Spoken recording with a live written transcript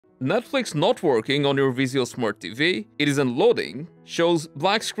Netflix not working on your Vizio Smart TV, it isn't loading, shows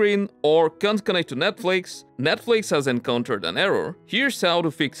black screen or can't connect to Netflix, Netflix has encountered an error, here's how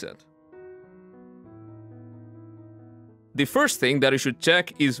to fix it. The first thing that you should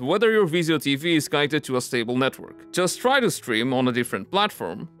check is whether your Vizio TV is connected to a stable network. Just try to stream on a different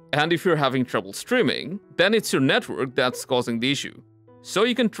platform, and if you're having trouble streaming, then it's your network that's causing the issue. So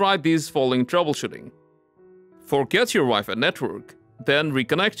you can try these following troubleshooting. Forget your Wi-Fi network, then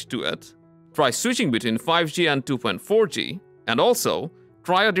reconnect to it. Try switching between 5G and 2.4G, and also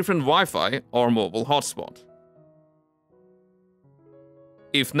try a different Wi-Fi or mobile hotspot.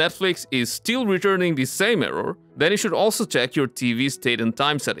 If Netflix is still returning the same error, then you should also check your TV's date and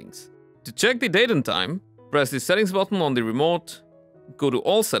time settings. To check the date and time, press the settings button on the remote, go to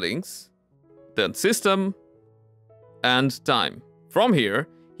all settings, then system, and time. From here,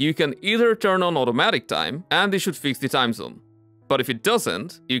 you can either turn on automatic time and this should fix the time zone. But if it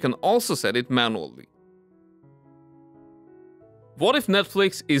doesn't, you can also set it manually. What if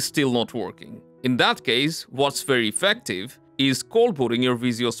Netflix is still not working? In that case, what's very effective is cold booting your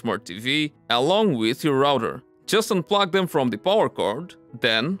Vizio Smart TV along with your router. Just unplug them from the power cord,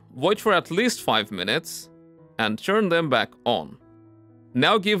 then wait for at least 5 minutes and turn them back on.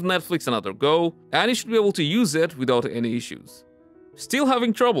 Now give Netflix another go and you should be able to use it without any issues. Still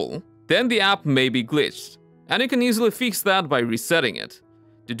having trouble? Then the app may be glitched, and you can easily fix that by resetting it.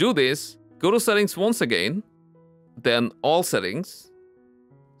 To do this, go to Settings once again, then All Settings,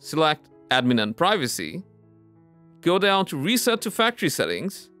 select Admin and Privacy, go down to Reset to Factory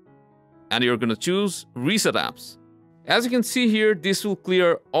Settings, and you're going to choose Reset Apps. As you can see here, this will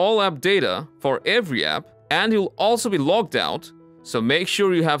clear all app data for every app, and you'll also be logged out, so make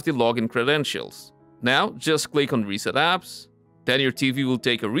sure you have the login credentials. Now, just click on Reset Apps. Then your TV will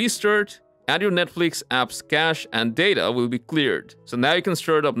take a restart and your Netflix app's cache and data will be cleared. So now you can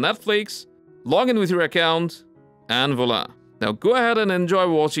start up Netflix, log in with your account, and voila. Now go ahead and enjoy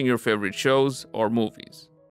watching your favorite shows or movies.